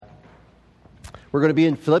We're going to be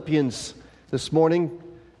in Philippians this morning.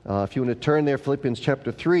 If you want to turn there, Philippians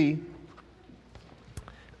chapter 3.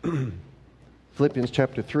 Philippians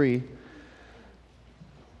chapter 3.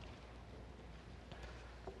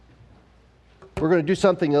 We're going to do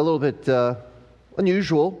something a little bit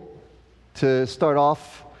unusual to start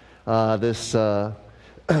off this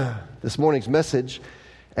morning's message.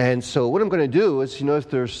 And so what I'm going to do is, we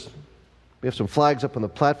have some flags up on the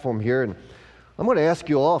platform here, and I'm going to ask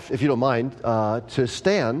you all, if you don't mind, to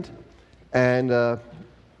stand, and we're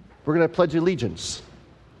going to pledge allegiance.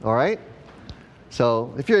 All right?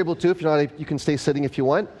 So if you're able to, if you're not, you can stay sitting if you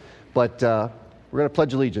want, but we're going to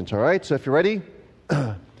pledge allegiance. All right? So if you're ready,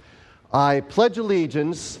 I pledge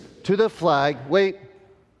allegiance to the flag. Wait.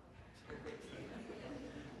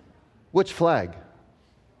 Which flag?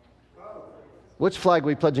 Which flag are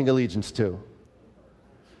we pledging allegiance to?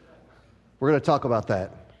 We're going to talk about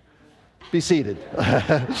that. Be seated.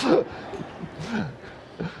 We're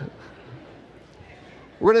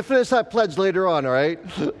going to finish that pledge later on, all right?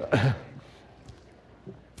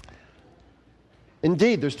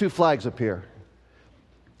 Indeed, there's two flags up here.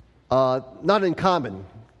 Not uncommon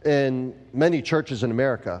in many churches in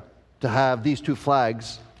America to have these two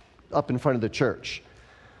flags up in front of the church.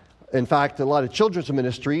 In fact, a lot of children's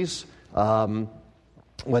ministries, when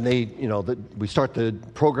we start the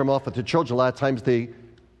program off with the children, a lot of times they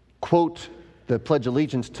quote the Pledge of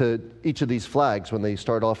Allegiance to each of these flags when they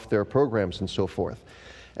start off their programs and so forth.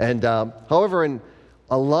 And however, in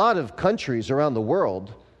a lot of countries around the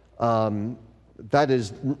world, that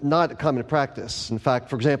is not a common practice. In fact,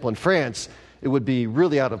 for example, in France, it would be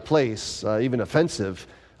really out of place, even offensive,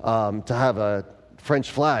 to have a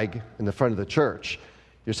French flag in the front of the church.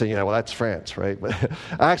 You're saying, well, that's France, right? But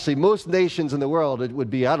actually, most nations in the world, it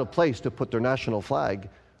would be out of place to put their national flag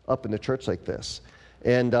up in the church like this.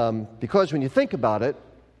 And because when you think about it,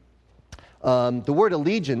 the word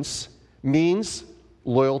allegiance means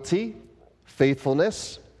loyalty,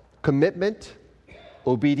 faithfulness, commitment,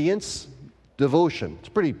 obedience, devotion. It's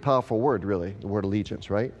a pretty powerful word, really, the word allegiance,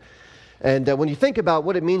 right? And when you think about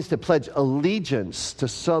what it means to pledge allegiance to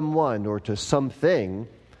someone or to something,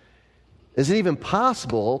 is it even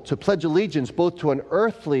possible to pledge allegiance both to an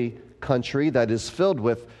earthly country that is filled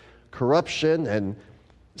with corruption and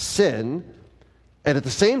sin, and at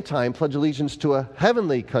the same time pledge allegiance to a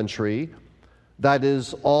heavenly country that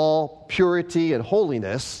is all purity and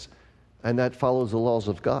holiness, and that follows the laws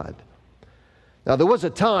of God? Now, there was a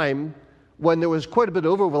time when there was quite a bit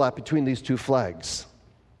of overlap between these two flags.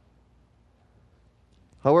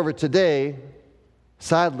 However, today,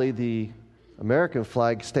 sadly, the American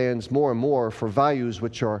flag stands more and more for values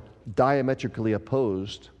which are diametrically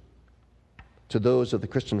opposed to those of the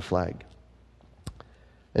Christian flag.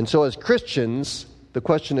 And so as Christians, the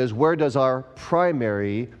question is, where does our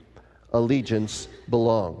primary allegiance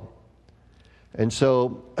belong? And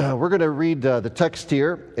so we're going to read the text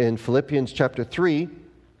here in Philippians chapter 3,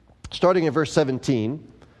 starting in verse 17.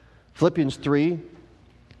 Philippians 3,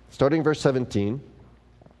 starting in verse 17.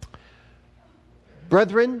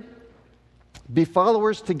 Brethren, be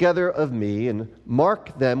followers together of me, and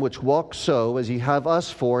mark them which walk so, as ye have us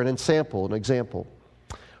for an ensample, an example.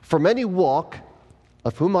 For many walk,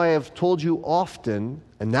 of whom I have told you often,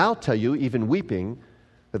 and now tell you, even weeping,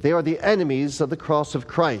 that they are the enemies of the cross of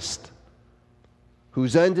Christ,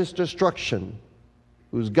 whose end is destruction,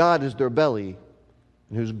 whose God is their belly,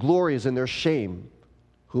 and whose glory is in their shame,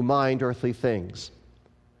 who mind earthly things.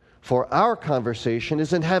 For our conversation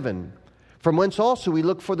is in heaven, from whence also we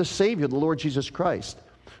look for the Savior, the Lord Jesus Christ,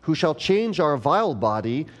 who shall change our vile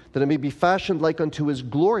body, that it may be fashioned like unto his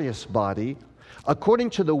glorious body, according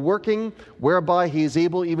to the working whereby he is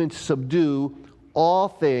able even to subdue all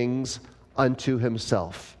things unto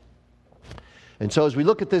himself. And so as we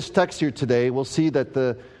look at this text here today, we'll see that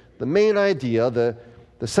the main idea, the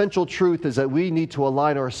central truth is that we need to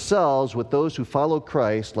align ourselves with those who follow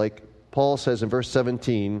Christ, like Paul says in verse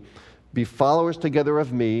 17, be followers together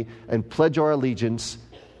of me, and pledge our allegiance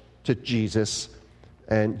to Jesus,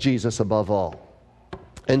 and Jesus above all.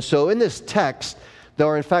 And so in this text, there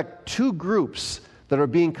are in fact two groups that are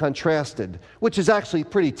being contrasted, which is actually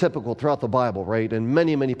pretty typical throughout the Bible, right? In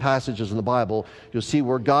many, many passages in the Bible, you'll see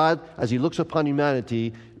where God, as he looks upon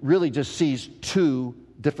humanity, really just sees two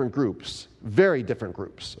different groups, very different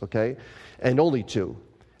groups, okay? And only two.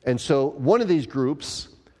 And so one of these groups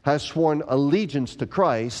has sworn allegiance to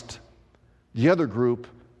Christ. The other group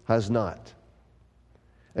has not.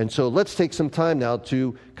 And so let's take some time now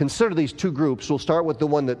to consider these two groups. We'll start with the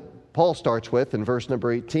one that Paul starts with in verse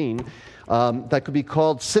number 18. That could be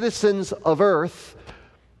called citizens of earth,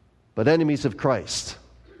 but enemies of Christ.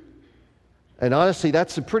 And honestly,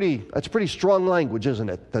 that's pretty strong language, isn't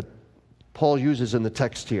it, that Paul uses in the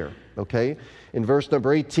text here, okay? In verse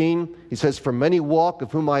number 18, he says, "For many walk,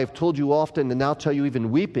 of whom I have told you often, and now tell you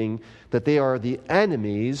even weeping, that they are the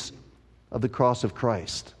enemies of the cross of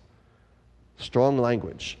Christ." Strong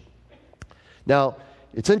language. Now,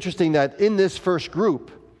 it's interesting that in this first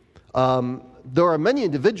group, there are many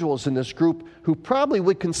individuals in this group who probably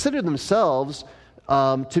would consider themselves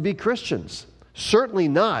to be Christians. Certainly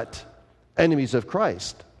not enemies of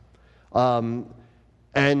Christ.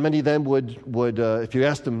 And many of them would if you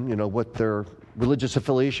asked them, what their religious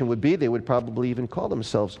affiliation would be, they would probably even call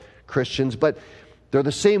themselves Christians. But they're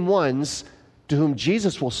the same ones to whom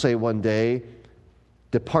Jesus will say one day,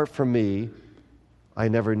 "Depart from me, I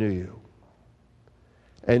never knew you."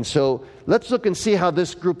 And so let's look and see how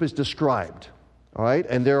this group is described. All right?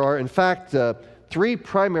 And there are, in fact, 3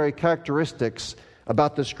 primary characteristics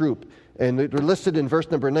about this group. And they're listed in verse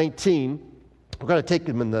number 19. We're going to take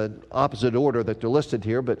them in the opposite order that they're listed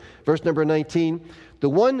here. But verse number 19, the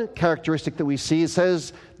one characteristic that we see, it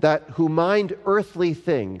says that who mind earthly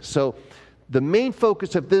things. So the main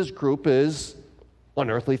focus of this group is on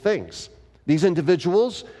earthly things. These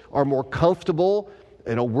individuals are more comfortable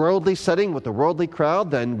in a worldly setting with a worldly crowd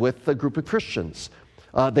than with a group of Christians.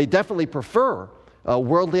 They definitely prefer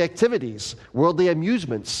worldly activities, worldly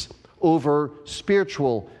amusements over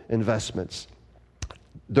spiritual investments.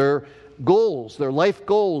 Their goals, their life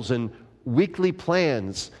goals and weekly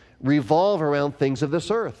plans revolve around things of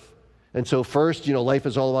this earth. And so first, life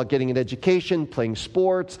is all about getting an education, playing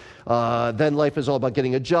sports. Then life is all about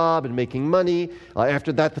getting a job and making money.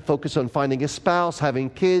 After that, the focus on finding a spouse, having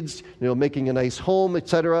kids, making a nice home,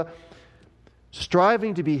 etc.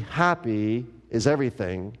 Striving to be happy is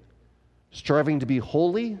everything. Striving to be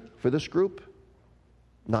holy for this group,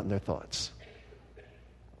 not in their thoughts.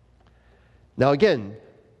 Now again,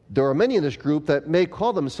 there are many in this group that may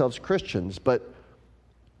call themselves Christians, but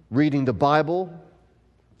reading the Bible,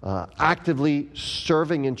 actively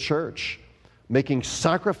serving in church, making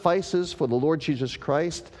sacrifices for the Lord Jesus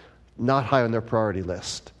Christ, not high on their priority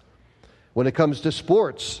list. When it comes to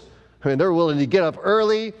sports, they're willing to get up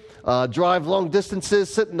early, drive long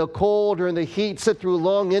distances, sit in the cold or in the heat, sit through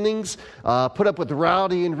long innings, put up with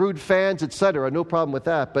rowdy and rude fans, etc. No problem with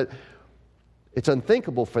that, but it's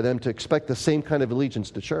unthinkable for them to expect the same kind of allegiance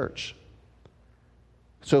to church.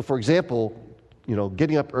 So, for example,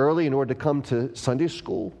 getting up early in order to come to Sunday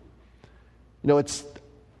school, it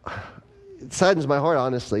saddens my heart,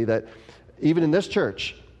 honestly, that even in this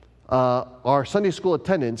church, our Sunday school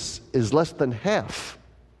attendance is less than half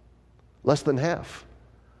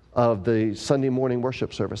of the Sunday morning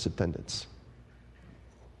worship service attendance.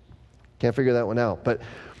 Can't figure that one out. But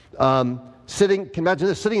imagine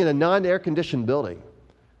this, sitting in a non-air conditioned building.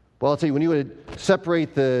 Well, I'll tell you, when you would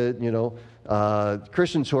separate the,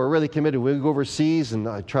 Christians who are really committed, we go overseas, and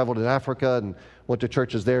I traveled in Africa and went to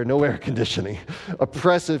churches there, no air conditioning,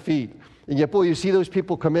 oppressive heat. And yet, boy, you see those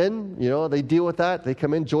people come in, they deal with that. They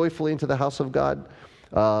come in joyfully into the house of God,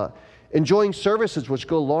 enjoying services which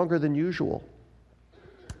go longer than usual,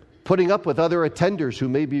 putting up with other attenders who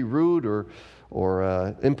may be rude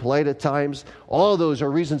or impolite at times. All of those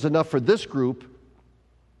are reasons enough for this group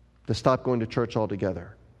to stop going to church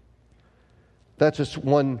altogether. That's just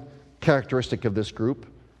one characteristic of this group.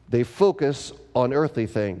 They focus on earthly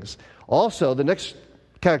things. Also, the next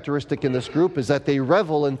characteristic in this group is that they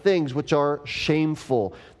revel in things which are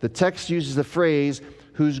shameful. The text uses the phrase,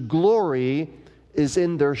 whose glory is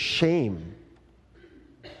in their shame.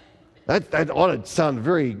 That ought to sound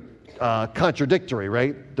very contradictory,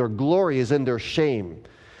 right? Their glory is in their shame.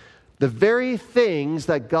 The very things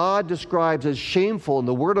that God describes as shameful in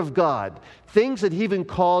the Word of God, things that He even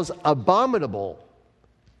calls abominable,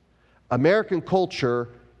 American culture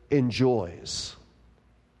enjoys,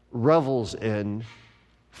 revels in,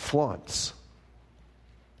 flaunts.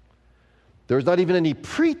 There's not even any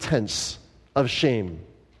pretense of shame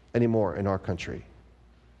anymore in our country.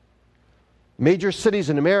 Major cities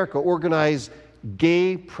in America organize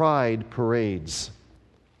gay pride parades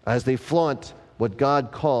as they flaunt what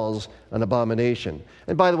God calls an abomination.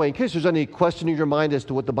 And by the way, in case there's any question in your mind as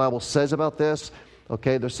to what the Bible says about this,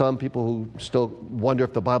 okay, there's some people who still wonder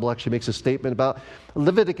if the Bible actually makes a statement about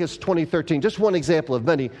Leviticus 20:13. Just one example of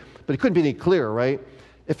many, but it couldn't be any clearer, right?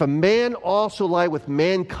 If a man also lie with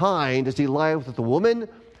mankind as he lieth with a woman,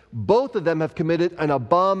 both of them have committed an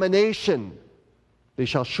abomination. They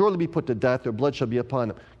shall surely be put to death, their blood shall be upon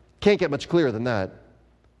them. Can't get much clearer than that.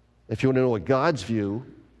 If you want to know what God's view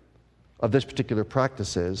of this particular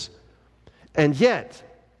practice is. And yet,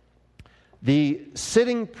 the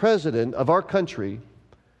sitting president of our country,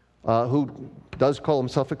 who does call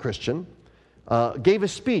himself a Christian, gave a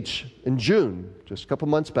speech in June, just a couple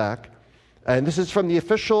months back, and this is from the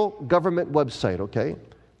official government website, okay?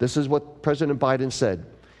 This is what President Biden said.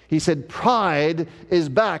 He said, "Pride is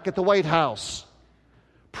back at the White House.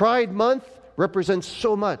 Pride Month represents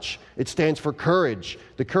so much. It stands for courage,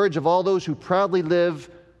 the courage of all those who proudly live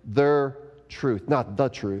their truth." Not the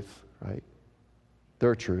truth, right?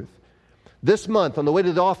 Their truth. This month, on the way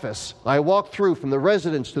to the office, I walk through from the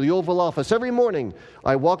residence to the Oval Office. Every morning,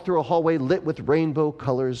 I walk through a hallway lit with rainbow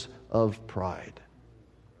colors of pride.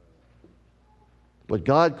 What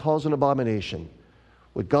God calls an abomination,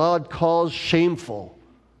 what God calls shameful,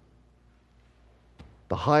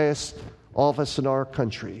 the highest office in our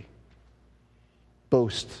country,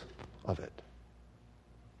 boast of it.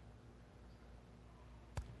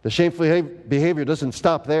 The shameful behavior doesn't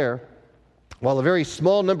stop there. While a very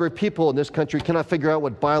small number of people in this country cannot figure out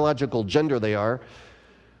what biological gender they are,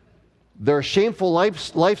 there are shameful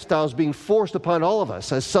lifestyles being forced upon all of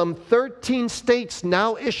us, as some 13 states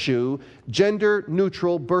now issue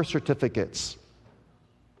gender-neutral birth certificates.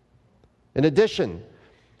 In addition,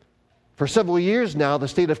 for several years now,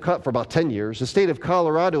 for about 10 years, the state of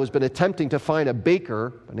Colorado has been attempting to find a baker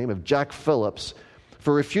by the name of Jack Phillips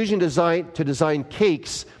for refusing to design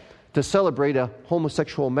cakes to celebrate a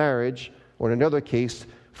homosexual marriage, or in another case,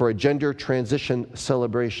 for a gender transition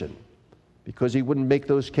celebration. Because he wouldn't make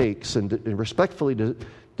those cakes and respectfully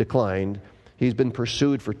declined, he's been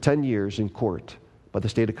pursued for 10 years in court by the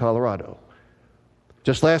state of Colorado.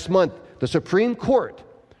 Just last month, the Supreme Court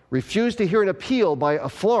refused to hear an appeal by a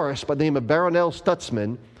florist by the name of Baronelle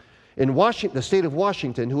Stutzman in the state of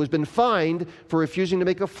Washington, who has been fined for refusing to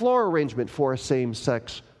make a floral arrangement for a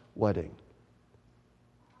same-sex wedding.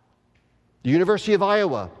 The University of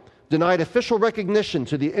Iowa denied official recognition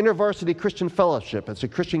to the InterVarsity Christian Fellowship. It's a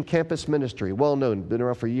Christian campus ministry, well known, been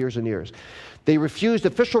around for years and years. They refused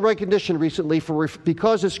official recognition recently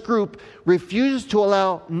because this group refused to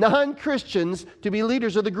allow non-Christians to be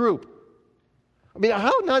leaders of the group. I mean,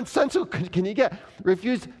 how nonsensical can you get?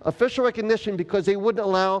 Refused official recognition because they wouldn't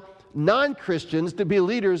allow non-Christians to be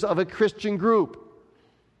leaders of a Christian group.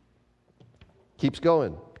 Keeps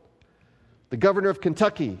going. The governor of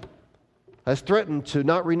Kentucky has threatened to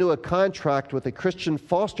not renew a contract with a Christian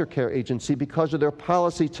foster care agency because of their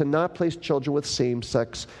policy to not place children with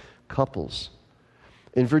same-sex couples.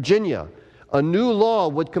 In Virginia, a new law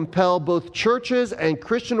would compel both churches and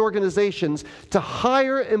Christian organizations to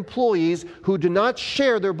hire employees who do not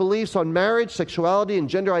share their beliefs on marriage, sexuality, and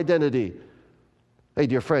gender identity. Hey,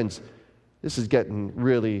 dear friends, this is getting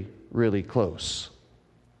really, really close.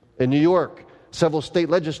 In New York, several state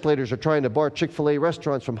legislators are trying to bar Chick-fil-A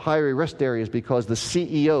restaurants from hiring rest areas because the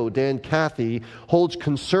CEO, Dan Cathy, holds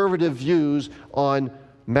conservative views on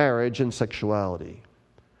marriage and sexuality.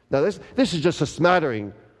 Now, this is just a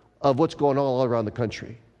smattering of what's going on all around the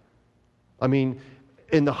country. I mean,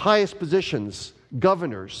 in the highest positions,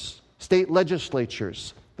 governors, state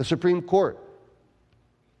legislatures, the Supreme Court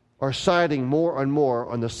are siding more and more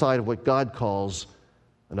on the side of what God calls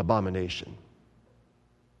an abomination.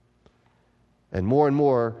 And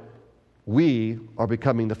more, we are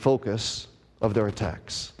becoming the focus of their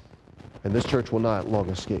attacks. And this church will not long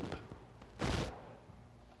escape.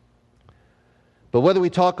 But whether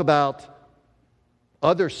we talk about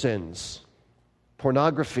other sins,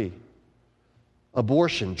 pornography,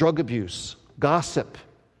 abortion, drug abuse, gossip,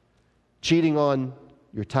 cheating on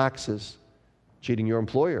your taxes, cheating your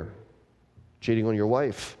employer, cheating on your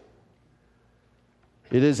wife,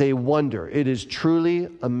 it is a wonder. It is truly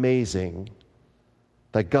amazing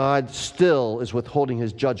that God still is withholding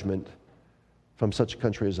his judgment from such a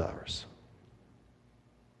country as ours.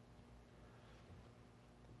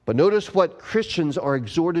 But notice what Christians are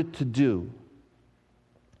exhorted to do.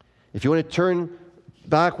 If you want to turn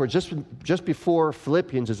backwards, just before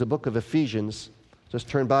Philippians is the book of Ephesians, just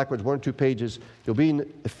turn backwards 1 or 2 pages. You'll be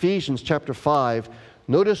in Ephesians chapter 5.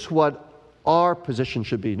 Notice what our position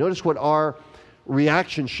should be. Notice what our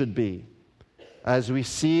reaction should be as we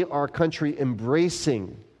see our country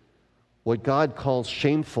embracing what God calls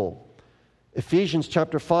shameful. Ephesians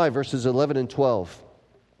chapter 5, verses 11 and 12.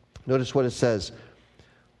 Notice what it says.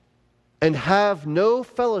 And have no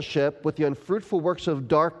fellowship with the unfruitful works of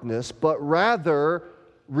darkness, but rather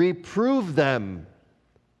reprove them.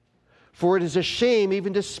 For it is a shame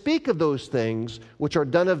even to speak of those things which are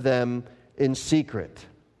done of them in secret.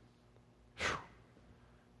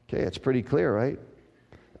 Okay, it's pretty clear,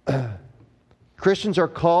 right? Christians are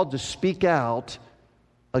called to speak out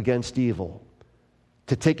against evil,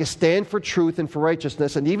 to take a stand for truth and for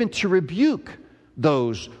righteousness, and even to rebuke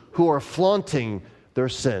those who are flaunting their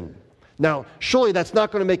sin. Now, surely that's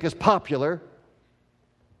not going to make us popular.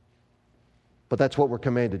 But that's what we're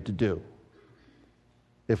commanded to do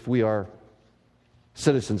if we are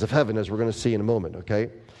citizens of heaven, as we're going to see in a moment, okay?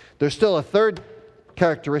 There's still a third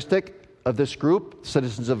characteristic of this group,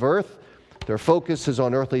 citizens of earth. Their focus is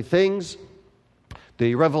on earthly things.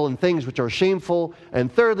 They revel in things which are shameful. And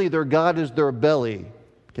thirdly, their God is their belly.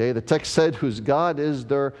 Okay, the text said, whose God is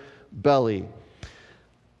their belly.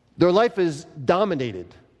 Their life is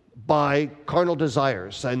dominated by carnal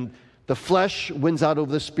desires, and the flesh wins out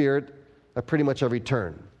over the spirit at pretty much every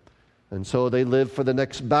turn. And so they live for the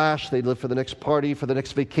next bash, they live for the next party, for the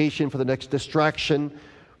next vacation, for the next distraction,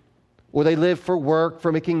 or they live for work,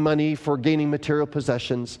 for making money, for gaining material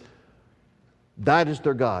possessions. That is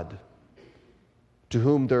their God, to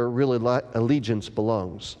whom their real allegiance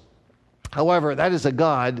belongs. However, that is a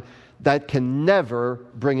God that can never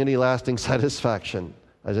bring any lasting satisfaction,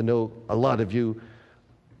 as I know a lot of you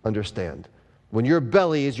understand. When your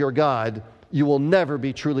belly is your God, you will never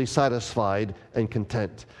be truly satisfied and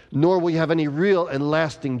content, nor will you have any real and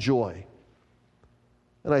lasting joy.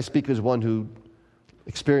 And I speak as one who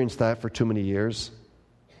experienced that for too many years.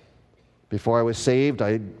 Before I was saved,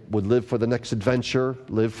 I would live for the next adventure,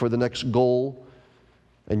 live for the next goal.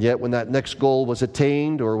 And yet when that next goal was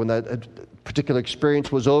attained, or when that particular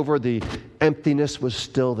experience was over, the emptiness was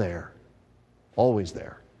still there, always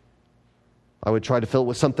there. I would try to fill it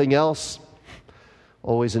with something else,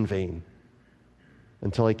 always in vain,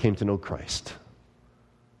 until I came to know Christ.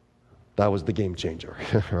 That was the game changer,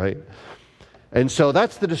 right? And so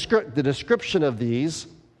that's the description of these.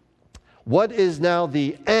 What is now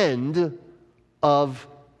the end of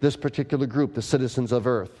this particular group, the citizens of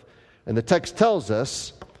earth? And the text tells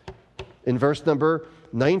us in verse number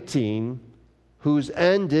 19, whose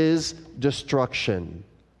end is destruction.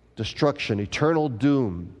 Destruction, eternal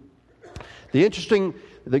doom.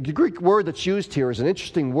 The Greek word that's used here is an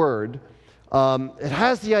interesting word. It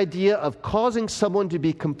has the idea of causing someone to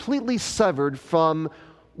be completely severed from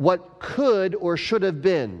what could or should have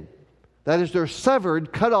been. That is, they're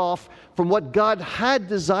severed, cut off from what God had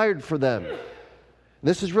desired for them.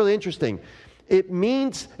 This is really interesting. It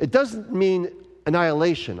doesn't mean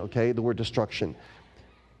annihilation, okay, the word destruction.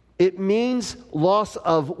 It means loss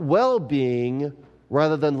of well-being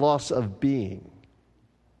rather than loss of being.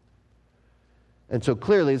 And so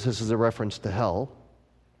clearly this is a reference to hell,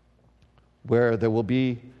 where there will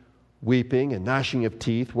be weeping and gnashing of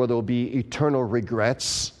teeth, where there will be eternal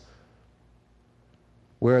regrets,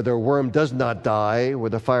 where their worm does not die, where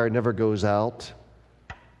the fire never goes out,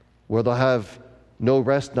 where they'll have no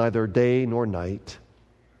rest, neither day nor night.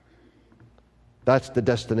 That's the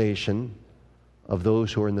destination of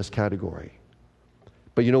those who are in this category.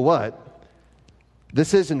 But you know what?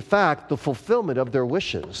 This is, in fact, the fulfillment of their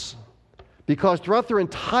wishes. Because throughout their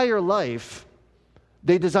entire life,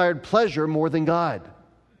 they desired pleasure more than God.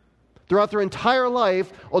 Throughout their entire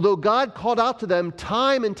life, although God called out to them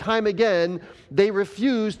time and time again, they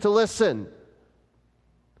refused to listen.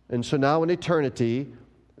 And so now in eternity,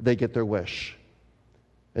 they get their wish.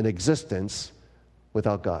 An existence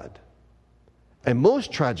without God. And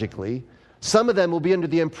most tragically, some of them will be under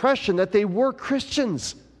the impression that they were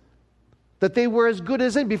Christians, that they were as good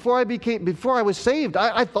as in. Before I was saved,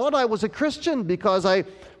 I thought I was a Christian because I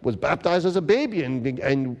was baptized as a baby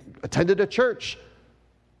and attended a church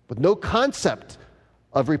with no concept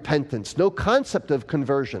of repentance, no concept of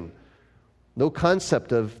conversion, no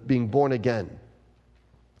concept of being born again.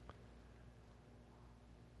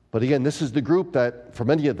 But again, this is the group that, for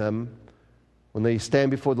many of them, when they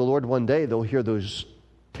stand before the Lord one day, they'll hear those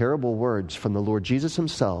terrible words from the Lord Jesus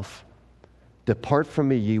himself. Depart from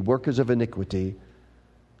me, ye workers of iniquity.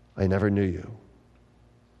 I never knew you.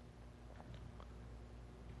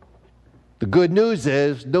 The good news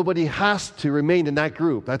is nobody has to remain in that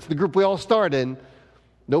group. That's the group we all start in.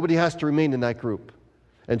 Nobody has to remain in that group.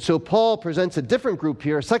 And so Paul presents a different group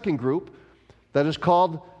here, a second group, that is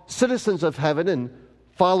called citizens of heaven and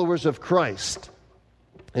followers of Christ.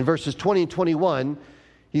 In verses 20 and 21,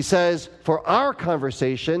 he says, for our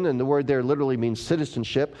conversation, and the word there literally means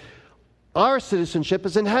citizenship, our citizenship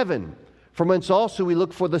is in heaven, from whence also we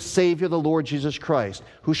look for the Savior, the Lord Jesus Christ,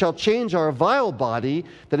 who shall change our vile body,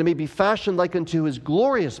 that it may be fashioned like unto his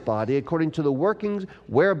glorious body, according to the workings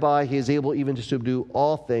whereby he is able even to subdue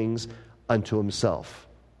all things unto himself.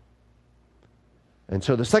 And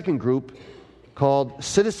so the second group, called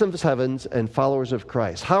citizens of heaven and followers of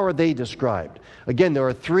Christ. How are they described? Again, there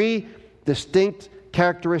are three distinct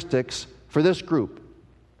characteristics for this group.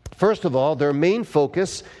 First of all, their main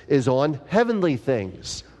focus is on heavenly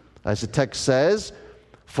things. As the text says,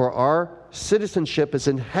 for our citizenship is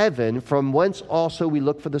in heaven, from whence also we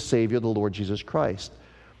look for the Savior, the Lord Jesus Christ.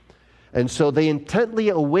 And so they intently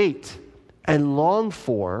await and long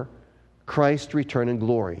for Christ's return in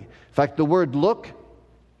glory. In fact, the word look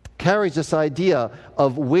carries this idea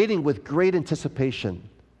of waiting with great anticipation.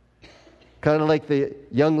 Kind of like the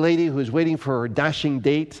young lady who's waiting for her dashing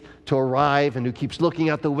date to arrive and who keeps looking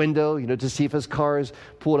out the window, to see if his car is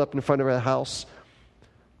pulled up in front of her house.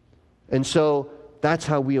 And so that's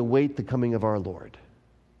how we await the coming of our Lord.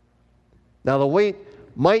 Now, the wait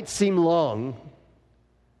might seem long,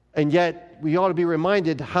 and yet we ought to be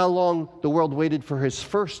reminded how long the world waited for his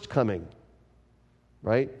first coming,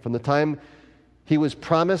 right? From the time he was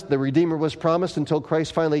promised, the Redeemer was promised, until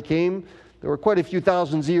Christ finally came, there were quite a few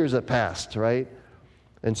thousand years that passed, right?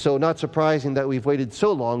 And so not surprising that we've waited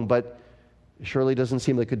so long, but it surely doesn't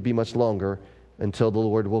seem like it could be much longer until the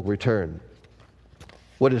Lord will return.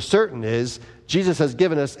 What is certain is Jesus has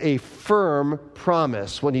given us a firm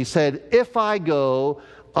promise when he said, "If I go,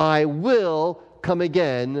 I will come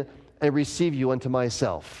again and receive you unto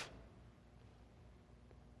myself."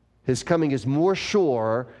 His coming is more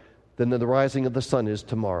sure than the rising of the sun is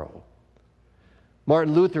tomorrow.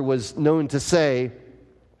 Martin Luther was known to say,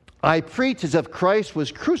 "I preach as if Christ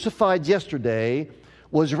was crucified yesterday,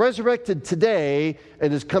 was resurrected today,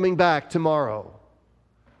 and is coming back tomorrow."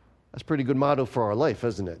 That's a pretty good motto for our life,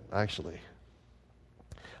 isn't it, actually?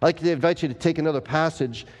 I'd like to invite you to take another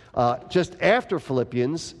passage just after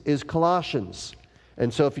Philippians is Colossians.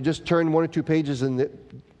 And so if you just turn one or two pages and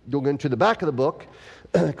you'll go into the back of the book,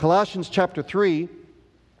 Colossians chapter 3,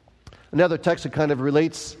 another text that kind of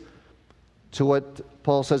relates to what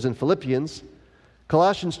Paul says in Philippians.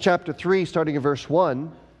 Colossians chapter 3, starting in verse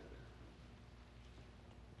 1.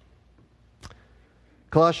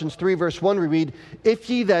 Colossians 3, verse 1, we read, "If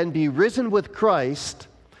ye then be risen with Christ,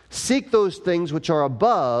 seek those things which are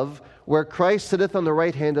above, where Christ sitteth on the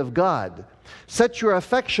right hand of God. Set your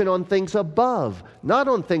affection on things above, not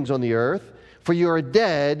on things on the earth, for you are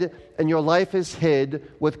dead, and your life is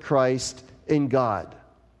hid with Christ in God."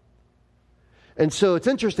 And so it's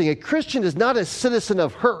interesting, a Christian is not a citizen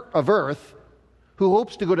of earth who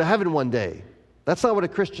hopes to go to heaven one day. That's not what a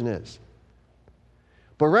Christian is.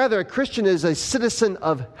 But rather, a Christian is a citizen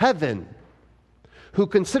of heaven who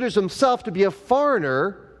considers himself to be a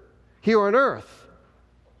foreigner here on earth.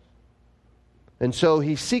 And so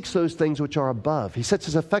he seeks those things which are above. He sets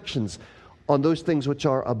his affections on those things which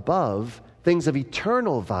are above, things of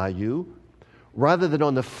eternal value, rather than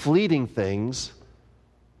on the fleeting things,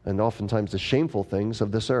 and oftentimes the shameful things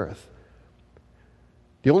of this earth.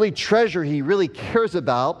 The only treasure he really cares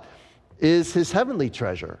about is his heavenly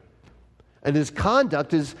treasure. And his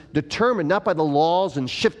conduct is determined not by the laws and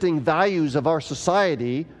shifting values of our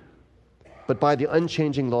society, but by the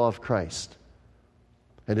unchanging law of Christ.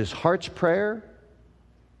 And his heart's prayer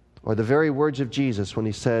are the very words of Jesus when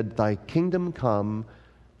he said, "Thy kingdom come,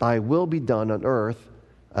 thy will be done on earth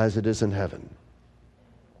as it is in heaven."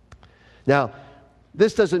 Now,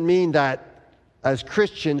 this doesn't mean that as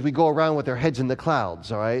Christians we go around with our heads in the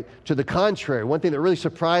clouds, all right? To the contrary, one thing that really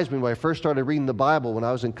surprised me when I first started reading the Bible when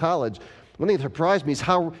I was in college, one thing that surprised me is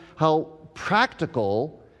how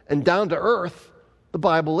practical and down to earth the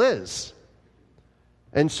Bible is.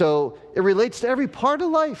 And so it relates to every part of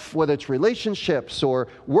life, whether it's relationships or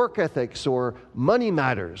work ethics or money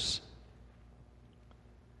matters.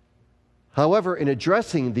 However, in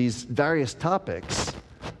addressing these various topics,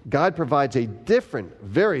 God provides a different,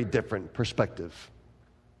 very different perspective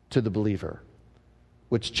to the believer,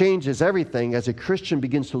 which changes everything as a Christian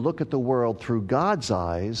begins to look at the world through God's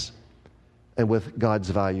eyes and with God's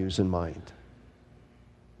values in mind.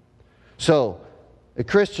 So, a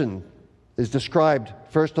Christian is described,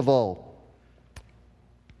 first of all,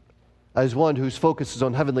 as one whose focus is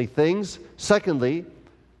on heavenly things. Secondly,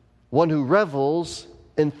 one who revels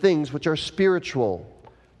in things which are spiritual.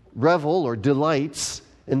 Revel or delights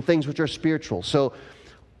in things which are spiritual. So,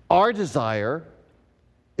 our desire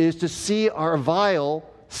is to see our vile,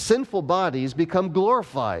 sinful bodies become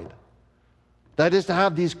glorified. That is, to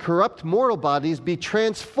have these corrupt mortal bodies be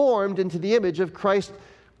transformed into the image of Christ's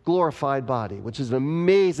glorified body, which is an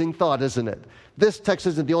amazing thought, isn't it? This text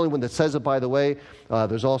isn't the only one that says it, by the way.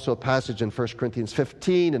 There's also a passage in 1 Corinthians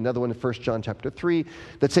 15, another one in 1 John chapter 3,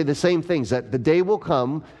 that say the same things, that the day will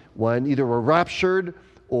come when either we're raptured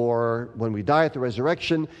or when we die at the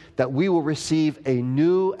resurrection, that we will receive a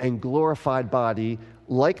new and glorified body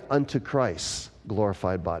like unto Christ's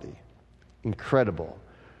glorified body. Incredible.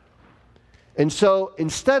 And so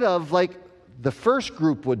instead of like the first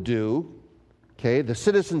group would do, okay, the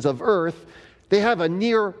citizens of earth, they have a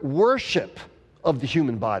near worship of the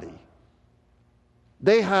human body.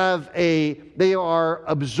 They are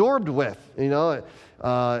absorbed with,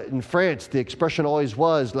 in France, the expression always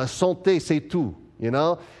was, la santé c'est tout,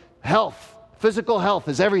 health, physical health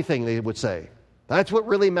is everything, they would say. That's what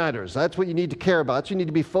really matters. That's what you need to care about. That's what you need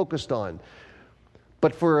to be focused on.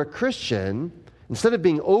 But for a Christian, instead of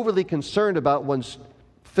being overly concerned about one's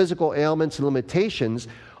physical ailments and limitations,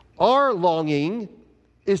 our longing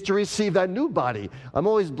is to receive that new body. I'm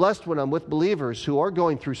always blessed when I'm with believers who are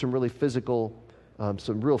going through some real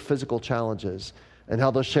physical challenges, and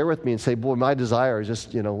how they'll share with me and say, boy, my desire is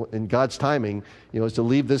just, in God's timing, is to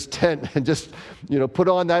leave this tent and just, put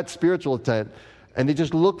on that spiritual tent. And they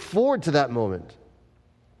just look forward to that moment.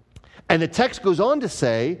 And the text goes on to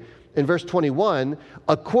say, in verse 21,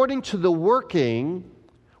 according to the working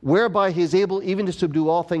whereby he is able even to subdue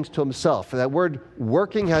all things to himself. And that word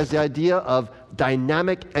working has the idea of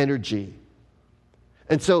dynamic energy.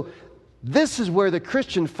 And so this is where the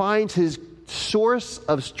Christian finds his source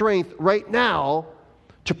of strength right now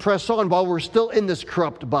to press on while we're still in this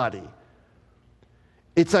corrupt body.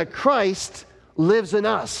 It's that Christ lives in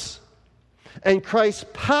us, and Christ's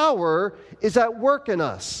power is at work in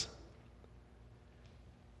us.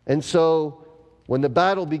 And so when the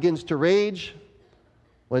battle begins to rage,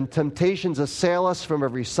 when temptations assail us from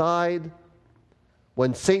every side,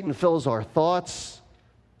 when Satan fills our thoughts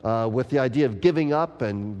with the idea of giving up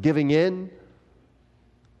and giving in,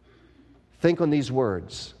 think on these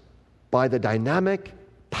words: by the dynamic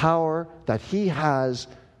power that he has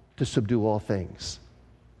to subdue all things.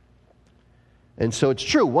 And so it's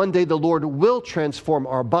true, one day the Lord will transform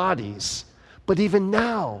our bodies, but even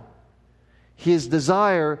now, his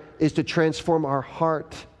desire is to transform our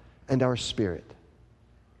heart and our spirit.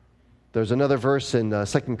 There's another verse in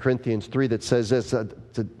 2 Corinthians 3 that says this,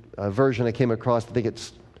 a version I came across, I think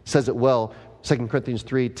it says it well, 2 Corinthians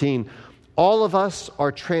 3:18. All of us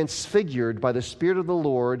are transfigured by the Spirit of the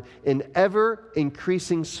Lord in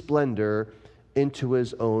ever-increasing splendor into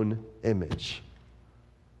his own image.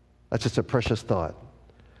 That's just a precious thought.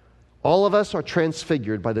 All of us are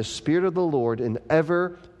transfigured by the Spirit of the Lord in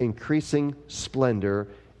ever-increasing splendor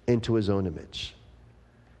into his own image.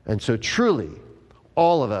 And so truly,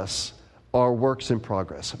 all of us are works in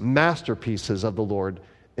progress, masterpieces of the Lord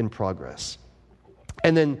in progress.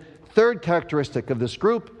 And then third characteristic of this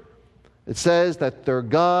group, it says that their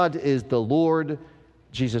God is the Lord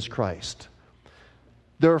Jesus Christ.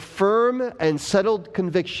 Their firm and settled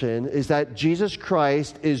conviction is that Jesus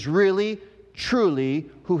Christ is really, truly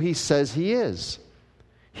who he says he is.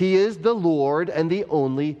 He is the Lord and the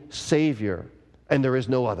only Savior, and there is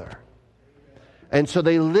no other. And so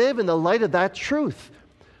they live in the light of that truth.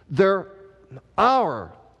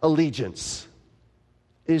 Our allegiance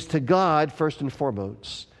is to God first and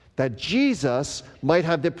foremost, that Jesus might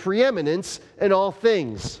have the preeminence in all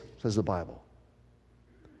things, says the Bible.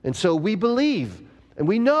 And so we believe and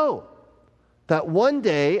we know that one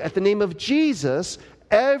day at the name of Jesus,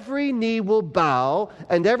 every knee will bow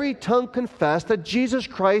and every tongue confess that Jesus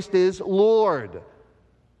Christ is Lord.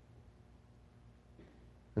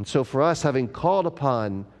 And so for us, having called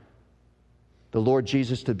upon the Lord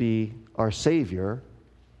Jesus to be our Savior,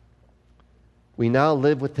 we now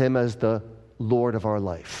live with him as the Lord of our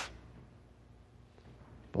life.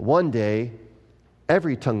 But one day,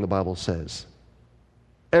 every tongue, the Bible says,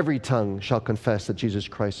 every tongue shall confess that Jesus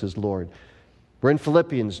Christ is Lord. We're in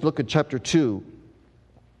Philippians. Look at chapter 2.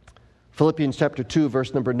 Philippians chapter 2,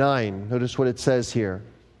 verse number 9. Notice what it says here.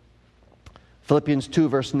 Philippians 2,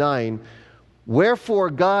 verse 9. Wherefore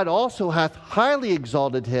God also hath highly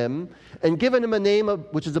exalted him, and given him a name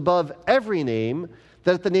which is above every name,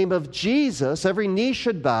 that at the name of Jesus every knee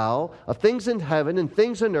should bow, of things in heaven and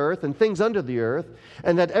things on earth and things under the earth,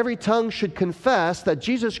 and that every tongue should confess that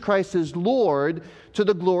Jesus Christ is Lord, to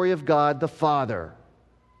the glory of God the Father.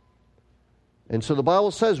 And so the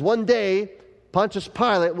Bible says one day Pontius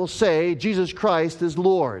Pilate will say Jesus Christ is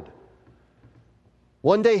Lord.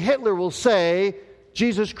 One day Hitler will say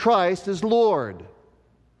Jesus Christ is Lord.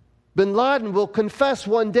 Bin Laden will confess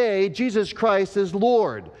one day Jesus Christ is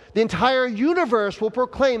Lord. The entire universe will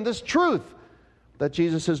proclaim this truth, that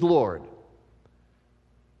Jesus is Lord.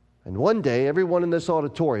 And one day, everyone in this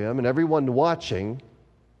auditorium and everyone watching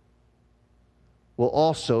will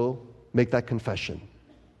also make that confession.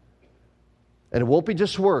 And it won't be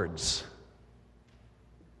just words.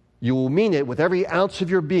 You will mean it with every ounce of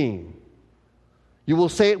your being. You will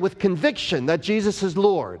say it with conviction that Jesus is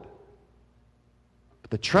Lord.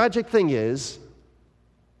 The tragic thing is,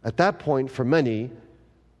 at that point, for many,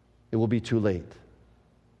 it will be too late.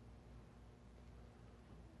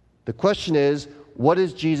 The question is, what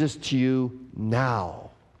is Jesus to you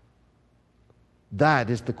now? That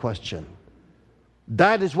is the question.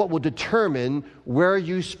 That is what will determine where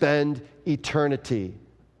you spend eternity.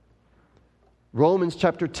 Romans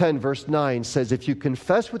chapter 10, verse 9 says, if you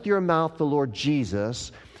confess with your mouth the Lord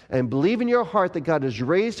Jesus and believe in your heart that God has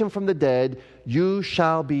raised him from the dead, you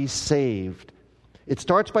shall be saved. It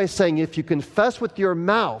starts by saying, if you confess with your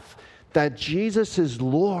mouth that Jesus is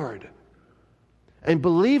Lord and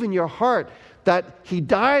believe in your heart that he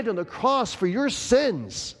died on the cross for your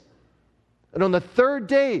sins, and on the third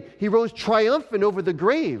day he rose triumphant over the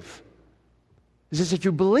grave. He says, if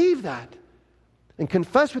you believe that and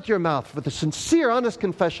confess with your mouth with a sincere, honest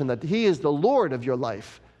confession that he is the Lord of your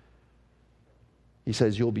life, he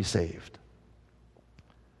says you'll be saved.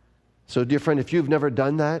 So, dear friend, if you've never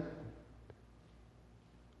done that,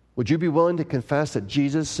 would you be willing to confess that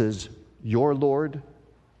Jesus is your Lord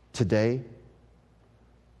today?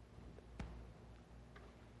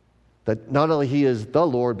 That not only he is the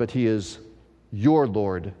Lord, but he is your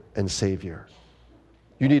Lord and Savior.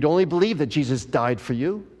 You need only believe that Jesus died for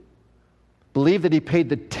you. Believe that he paid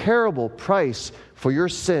the terrible price for your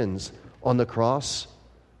sins on the cross.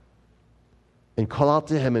 And call out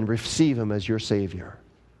to him and receive him as your Savior.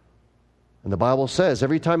 And the Bible says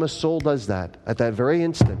every time a soul does that, at that very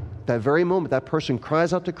instant, that very moment, that person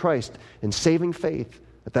cries out to Christ in saving faith.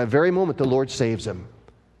 At that very moment, the Lord saves him,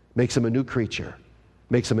 makes him a new creature,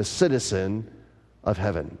 makes him a citizen of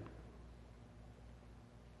heaven.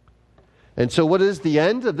 And so what is the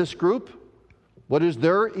end of this group? What is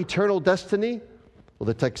their eternal destiny? Well,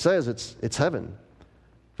 the text says it's heaven.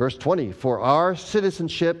 Verse 20, for our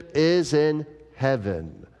citizenship is in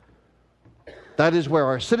heaven. That is where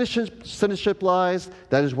our citizenship lies.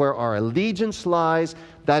 That is where our allegiance lies.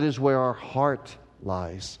 That is where our heart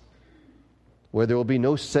lies. Where there will be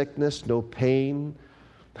no sickness, no pain,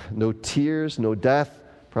 no tears, no death,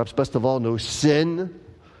 perhaps best of all, no sin.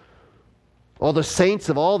 All the saints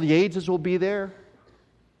of all the ages will be there.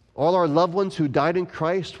 All our loved ones who died in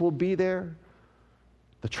Christ will be there.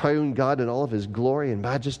 The triune God in all of his glory and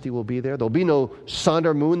majesty will be there. There'll be no sun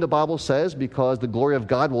or moon, the Bible says, because the glory of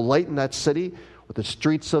God will lighten that city with its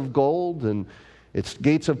streets of gold and its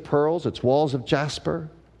gates of pearls, its walls of jasper.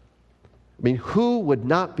 I mean, who would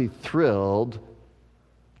not be thrilled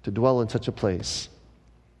to dwell in such a place?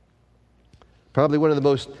 Probably one of the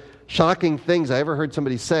most shocking things I ever heard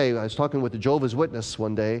somebody say. I was talking with a Jehovah's Witness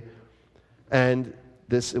one day, and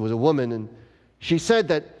it was a woman, and she said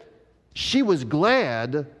that she was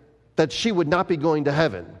glad that she would not be going to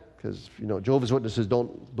heaven, because, Jehovah's Witnesses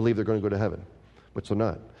don't believe they're going to go to heaven, which they're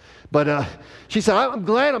not. But she said, I'm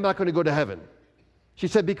glad I'm not going to go to heaven. She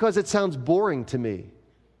said, because it sounds boring to me.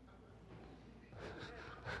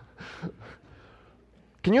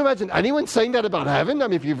 Can you imagine anyone saying that about heaven? I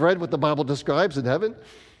mean, if you've read what the Bible describes in heaven.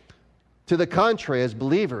 To the contrary, as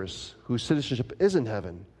believers whose citizenship is in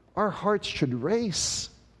heaven, our hearts should race.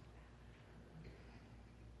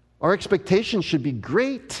 Our expectations should be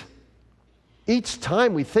great. Each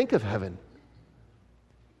time we think of heaven,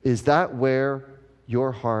 is that where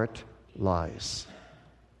your heart lies?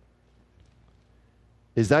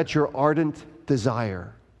 Is that your ardent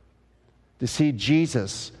desire to see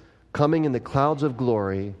Jesus coming in the clouds of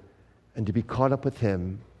glory and to be caught up with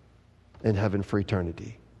him in heaven for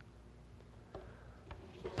eternity?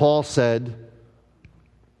 Paul said,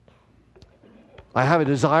 I have a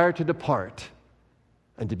desire to depart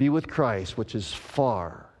and to be with Christ, which is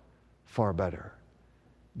far, far better.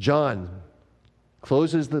 John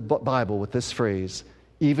closes the Bible with this phrase,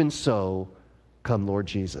 even so, come Lord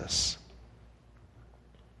Jesus.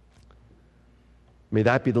 May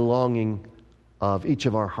that be the longing of each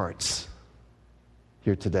of our hearts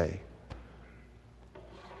here today.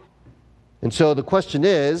 And so the question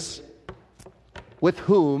is, with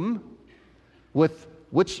whom, with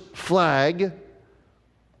which flag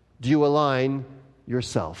do you align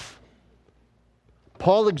yourself?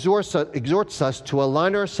 Paul exhorts us to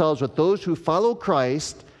align ourselves with those who follow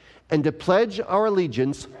Christ and to pledge our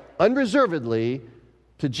allegiance unreservedly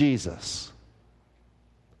to Jesus.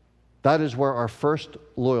 That is where our first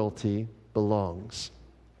loyalty belongs.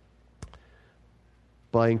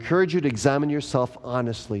 But I encourage you to examine yourself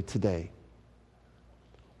honestly today.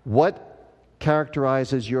 What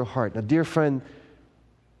characterizes your heart? Now, dear friend,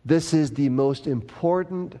 this is the most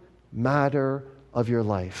important matter of your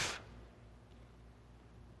life.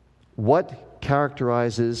 What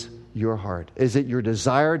characterizes your heart? Is it your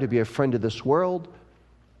desire to be a friend of this world,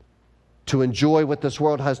 to enjoy what this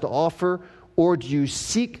world has to offer, or do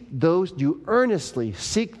you earnestly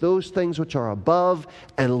seek those things which are above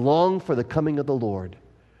and long for the coming of the Lord?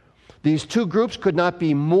 These two groups could not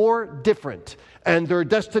be more different, and their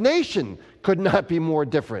destination could not be more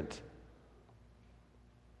different.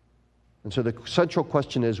 And so the central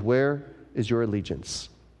question is, where is your allegiance?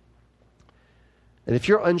 And if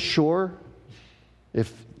you're unsure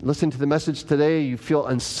If listening to the message today, you feel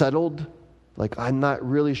unsettled, like I'm not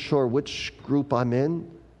really sure which group I'm in,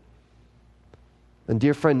 then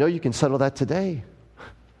dear friend, know you can settle that today.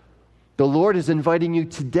 The Lord is inviting you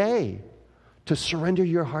today to surrender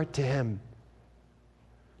your heart to Him,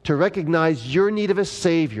 to recognize your need of a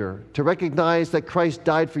Savior, to recognize that Christ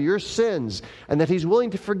died for your sins and that He's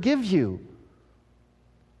willing to forgive you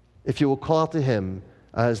if you will call out to Him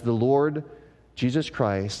as the Lord Jesus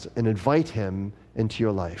Christ and invite Him into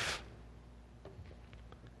your life.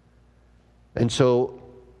 And so,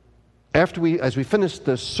 as we finish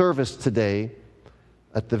the service today,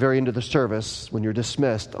 at the very end of the service, when you're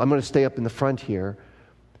dismissed, I'm going to stay up in the front here.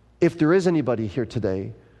 If there is anybody here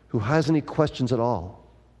today who has any questions at all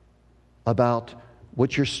about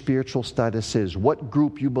what your spiritual status is, what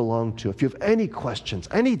group you belong to, if you have any questions,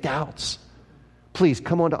 any doubts, please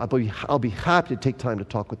come on. I'll be happy to take time to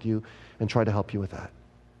talk with you and try to help you with that.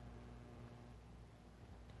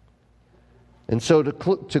 And so to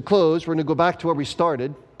close, we're going to go back to where we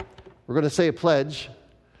started. We're going to say a pledge.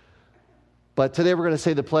 But today we're going to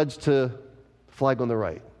say the pledge to the flag on the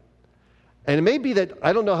right. And it may be that,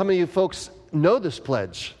 I don't know how many of you folks know this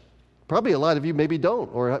pledge. Probably a lot of you maybe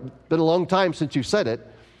don't, or it's been a long time since you said it.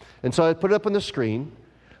 And so I put it up on the screen.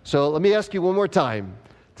 So let me ask you one more time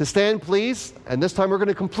to stand, please. And this time we're going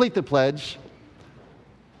to complete the pledge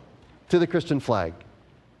to the Christian flag.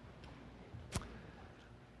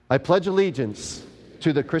 I pledge allegiance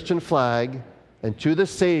to the Christian flag and to the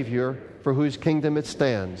Savior for whose kingdom it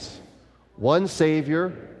stands. One Savior,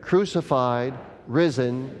 crucified,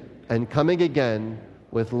 risen, and coming again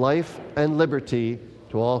with life and liberty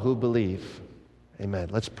to all who believe. Amen.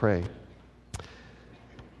 Let's pray.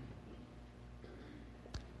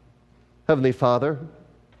 Heavenly Father,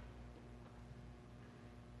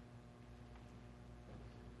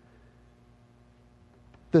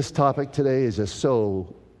 this topic today is just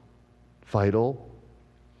so vital.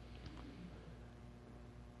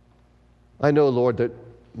 I know, Lord, that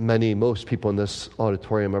most people in this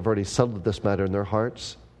auditorium have already settled this matter in their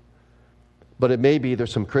hearts. But it may be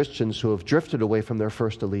there's some Christians who have drifted away from their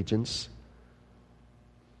first allegiance,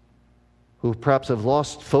 who perhaps have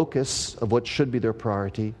lost focus of what should be their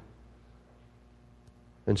priority.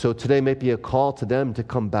 And so today may be a call to them to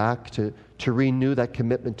come back, to renew that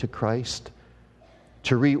commitment to Christ,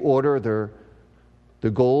 to reorder the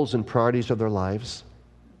goals and priorities of their lives.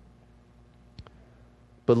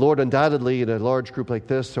 But Lord, undoubtedly in a large group like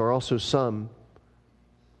this, there are also some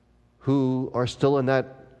who are still in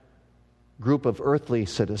that group of earthly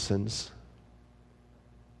citizens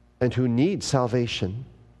and who need salvation.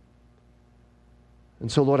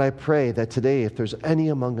 And so, Lord, I pray that today, if there's any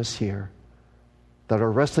among us here that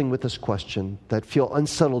are wrestling with this question, that feel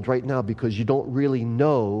unsettled right now because you don't really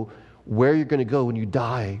know where you're going to go when you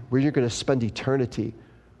die, where you're going to spend eternity.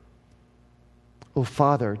 Oh,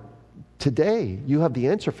 Father, today, you have the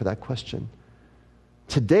answer for that question.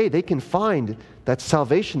 Today, they can find that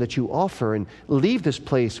salvation that you offer and leave this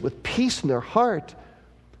place with peace in their heart.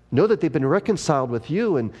 Know that they've been reconciled with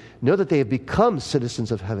you and know that they have become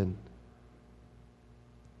citizens of heaven.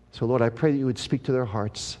 So, Lord, I pray that you would speak to their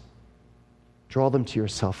hearts. Draw them to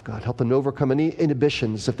yourself, God. Help them to overcome any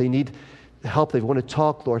inhibitions. If they need help, they want to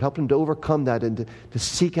talk, Lord, help them to overcome that and to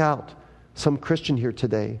seek out some Christian here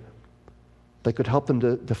today that could help them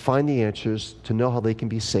to find the answers, to know how they can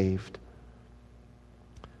be saved.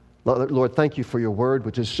 Lord, thank you for your word,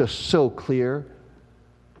 which is just so clear.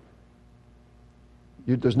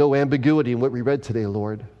 There's no ambiguity in what we read today,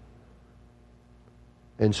 Lord.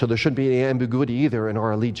 And so there shouldn't be any ambiguity either in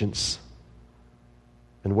our allegiance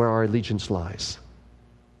and where our allegiance lies.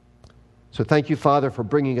 So thank you, Father, for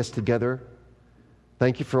bringing us together.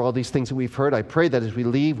 Thank you for all these things that we've heard. I pray that as we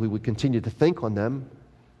leave, we would continue to think on them.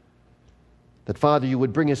 That, Father, you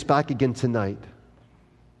would bring us back again tonight.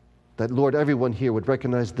 That, Lord, everyone here would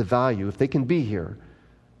recognize the value, if they can be here,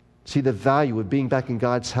 see the value of being back in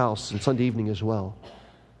God's house on Sunday evening as well.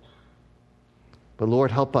 But,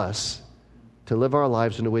 Lord, help us to live our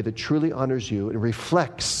lives in a way that truly honors you and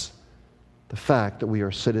reflects the fact that we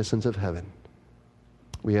are citizens of heaven.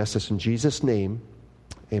 We ask this in Jesus' name.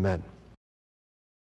 Amen.